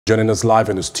Joining us live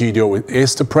in the studio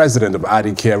is the president of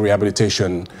Adicare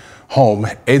Rehabilitation Home,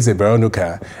 EZEH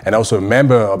VERONICA, and also a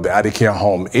member of the Adicare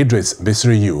Home, IDRIS,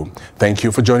 BISIRIYU. Thank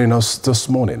you for joining us this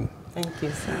morning. Thank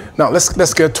you, sir. Now,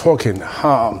 let's get talking.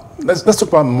 Let's talk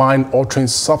about mind-altering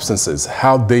substances,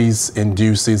 how these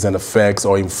induces and affects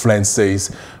or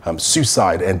influences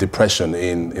suicide and depression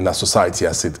in our society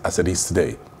as it is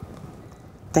today.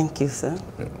 Thank you, sir.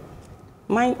 Yeah.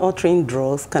 Mind-altering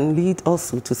drugs can lead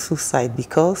also to suicide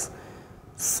because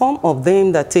some of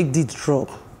them that take this drug,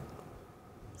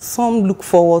 some look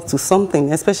forward to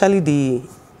something, especially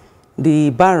the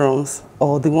barons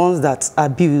or the ones that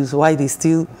abuse while they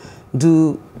still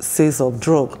do sales of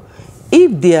drug.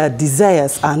 If their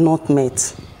desires are not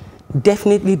met,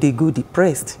 definitely they go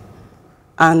depressed.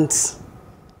 And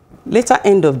later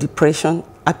end of depression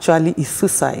actually is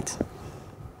suicide.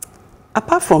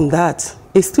 Apart from that,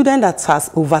 a student that has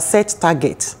overset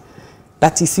target,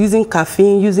 that is using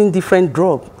caffeine, using different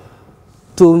drugs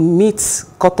to meet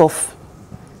cutoff,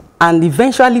 and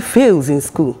eventually fails in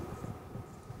school,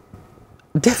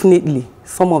 definitely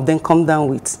some of them come down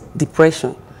with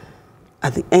depression.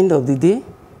 At the end of the day,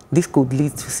 this could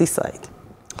lead to suicide.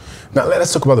 Now,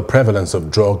 let's talk about the prevalence of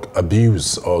drug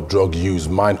abuse or drug use,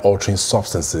 mind-altering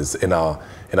substances in our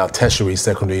tertiary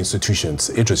secondary institutions.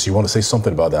 Idris, you want to say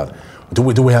something about that? Do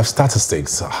we have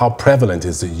statistics? How prevalent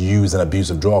is the use and abuse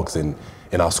of drugs in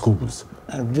our schools?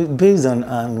 Based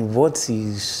on what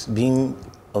is being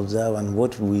observed and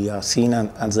what we are seeing, and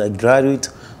as a graduate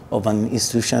of an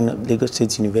institution, Lagos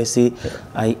State University,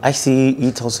 yeah. I see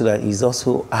it also that is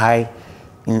also high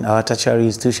in our tertiary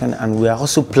institution, and we are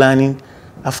also planning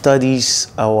after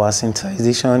this, our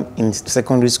sensitization in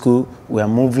secondary school, we are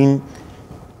moving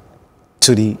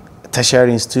to the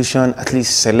tertiary institution, at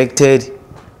least selected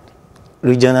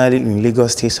regionally in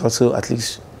Lagos State. Also, at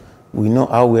least we know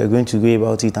how we are going to go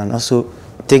about it, and also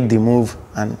take the move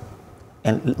and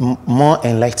more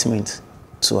enlightenment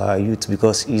to our youth,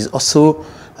 because it's also,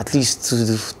 at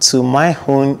least to my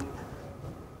own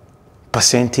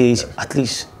percentage, at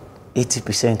least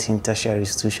 80% in tertiary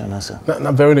institution also.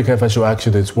 Now, Veronica, if I should ask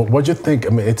you this, what do you think? I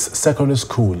mean, it's secondary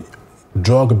school,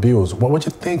 drug abuse. What do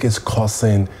you think is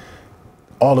causing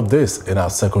all of this in our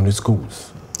secondary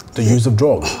schools? The use of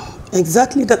drugs.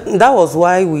 Exactly. That was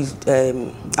why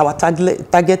our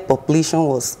target population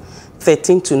was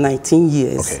 13 to 19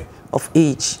 years of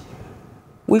age.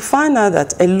 We find out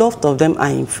that a lot of them are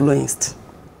influenced.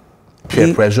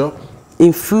 Peer pressure?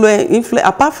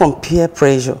 Apart from peer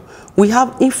pressure, we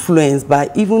have influence by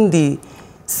even the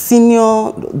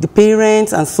senior, the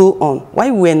parents, and so on.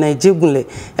 While we were in Nigeria,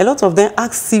 a lot of them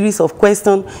ask series of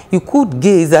questions. You could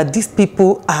gaze that these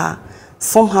people are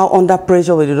somehow under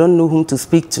pressure where they don't know whom to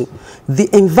speak to.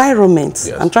 The environment,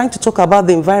 yes. I'm trying to talk about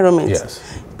the environment.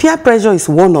 Yes. Peer pressure is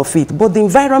one of it, but the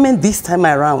environment this time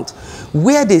around,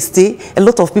 where they stay, a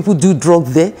lot of people do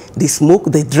drugs there, they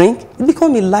smoke, they drink, it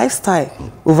becomes a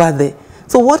lifestyle over there.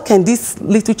 So what can this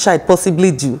little child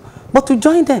possibly do? But to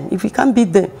join them, if we can't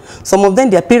beat them. Some of them,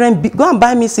 their parents, go and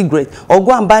buy me cigarette, or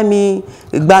go and buy me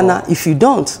a banana. If you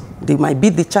don't, they might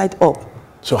beat the child up.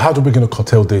 So how do we going to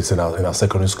curtail this in our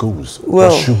secondary schools? Well,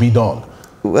 what should be done?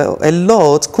 Well, a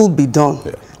lot could be done,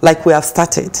 like we have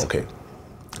started. Okay.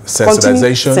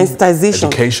 Sensitization,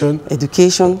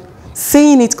 education,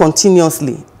 saying it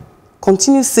continuously.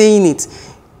 Continue saying it.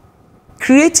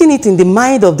 Creating it in the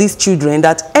mind of these children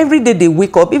that every day they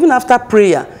wake up, even after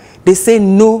prayer, they say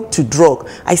no to drug.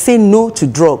 I say no to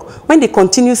drug. When they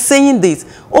continue saying this,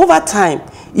 over time,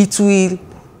 it will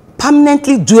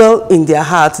permanently dwell in their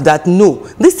hearts that no,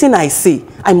 this thing I say,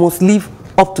 I must live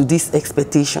up to this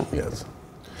expectation. Yes.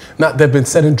 Now, there have been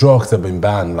certain drugs that have been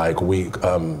banned, like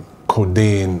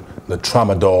codeine, the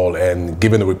tramadol, and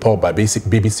given a report by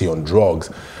BBC on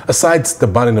drugs. Aside the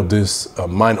banning of these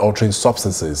mind-altering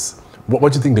substances,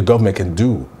 what do you think the government can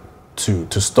do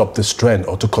to stop this trend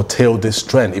or to curtail this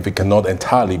trend if it cannot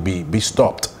entirely be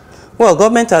stopped? Well,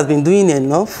 government has been doing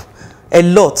enough, a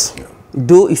lot,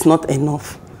 though it's not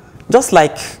enough. Just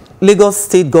like Lagos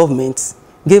State government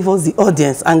gave us the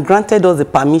audience and granted us the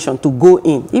permission to go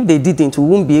in. If they didn't, we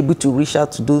won't be able to reach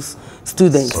out to those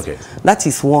students. Okay. That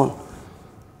is one.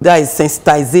 There is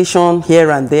sensitization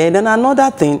here and there. Then another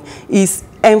thing is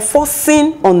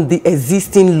enforcing on the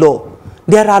existing law.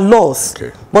 There are laws,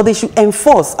 but they should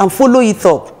enforce and follow it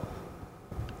up.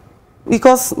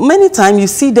 Because many times you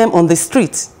see them on the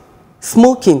street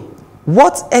smoking.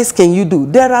 What else can you do?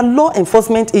 There are law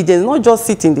enforcement agents, not just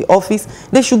sit in the office.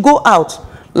 They should go out,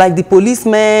 like the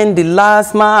policemen, the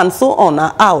LASMA, and so on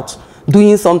are out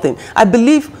doing something. I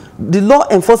believe the law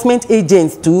enforcement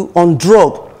agents too on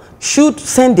drug should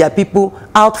send their people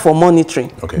out for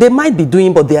monitoring. Okay. They might be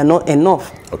doing, but they are not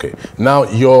enough. Okay. Now,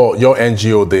 your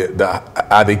NGO, the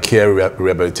Adicare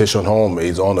Rehabilitation Home,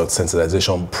 is on a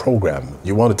sensitization program.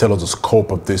 You want to tell us the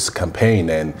scope of this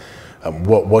campaign and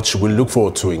what should we look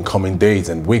forward to in coming days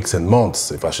and weeks and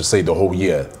months, if I should say the whole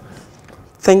year?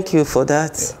 Thank you for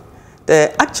that.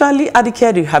 Actually,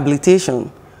 Adicare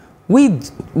Rehabilitation,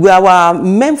 our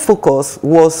main focus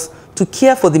was to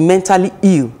care for the mentally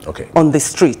ill on the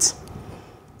street.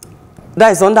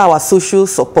 That is under our social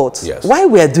support. Yes. Why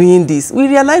we are doing this? We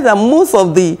realize that most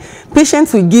of the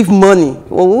patients we give money,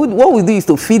 what we do is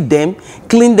to feed them,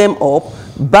 clean them up,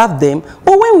 bath them.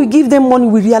 But when we give them money,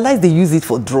 we realize they use it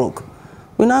for drug.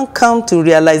 We now come to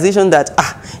realization that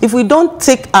if we don't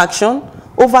take action,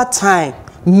 over time,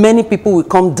 many people will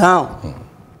come down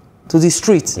to the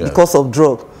street because of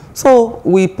drug. So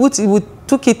we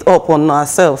took it up on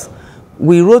ourselves.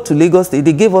 We wrote to Lagos State.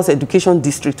 They gave us Education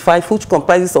District 5, which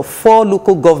comprises of 4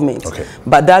 local governments.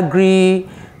 Badagry,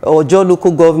 Ojo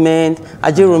local government,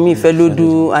 Ajeromi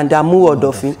Felodu, and Damu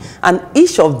Odofin. And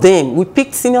each of them, we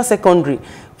picked senior secondary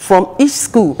from each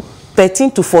school.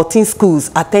 13 to 14 schools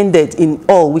attended in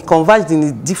all. We converged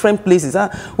in different places.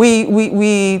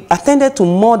 We attended to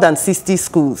more than 60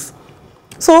 schools.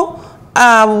 So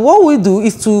what we do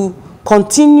is to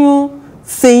continue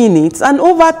saying it, and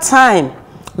over time,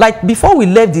 like before we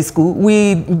left the school,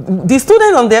 the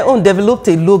students on their own developed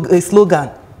a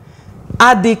slogan.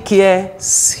 Adicare,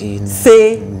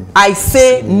 I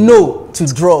say no to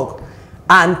drug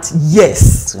and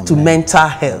yes to mental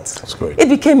health. That's great. It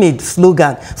became a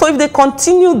slogan. So if they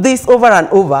continue this over and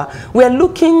over, we are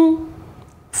looking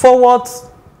forward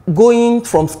going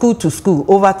from school to school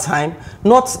over time,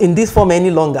 not in this form any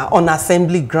longer, on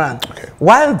assembly ground.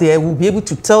 While there, we'll be able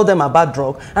to tell them about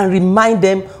drug and remind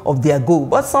them of their goal.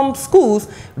 But some schools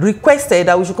requested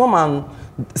that we should come and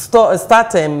start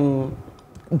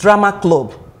drama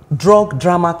club, drug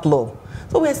drama club.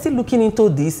 So we're still looking into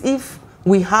this if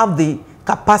we have the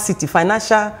capacity,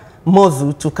 financial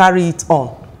muscle to carry it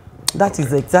on. That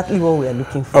is exactly what we are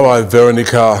looking for. All right,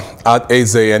 Veronica, at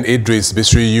EZEH and IDRIS,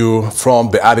 BISIRIYU from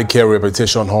the Adicare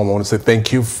Rehabilitation Home, I want to say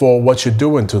thank you for what you're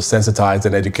doing to sensitize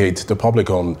and educate the public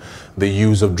on the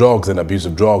use of drugs and abuse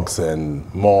of drugs, and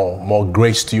more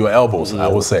grace to your elbows, I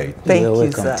will say. Thank you,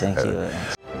 welcome. sir. Thank you.